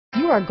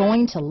are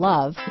going to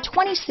love the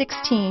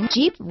 2016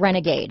 Jeep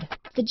Renegade.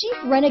 The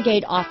Jeep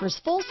Renegade offers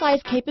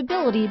full-size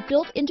capability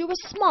built into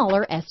a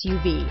smaller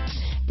SUV.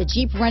 The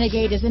Jeep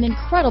Renegade is an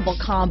incredible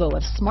combo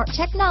of smart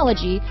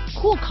technology,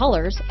 cool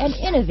colors, and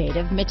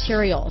innovative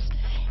materials.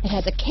 It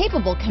has a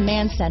capable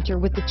command center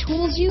with the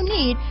tools you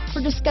need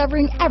for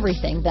discovering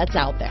everything that's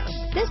out there.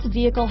 This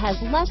vehicle has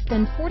less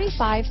than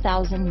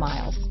 45,000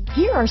 miles.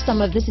 Here are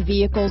some of this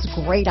vehicle's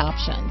great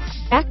options: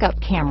 backup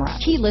camera,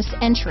 keyless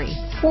entry,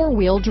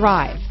 four-wheel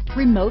drive,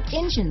 remote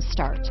engine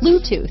start,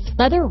 Bluetooth,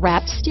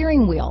 leather-wrapped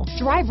steering wheel,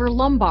 driver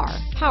lumbar,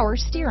 power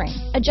steering,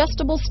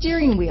 adjustable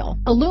steering wheel,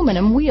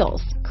 aluminum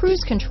wheels,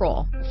 cruise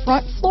control,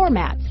 front floor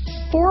mats,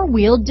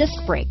 four-wheel disc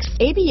brakes,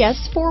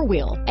 ABS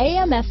four-wheel,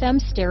 AM/FM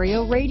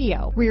stereo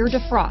radio, rear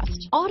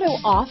defrost,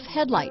 auto-off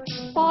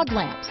headlights, fog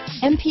lamps,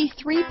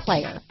 MP3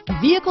 player. A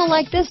vehicle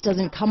like this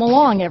doesn't come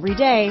along every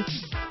day.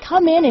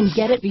 Come in and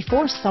get it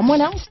before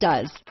someone else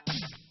does.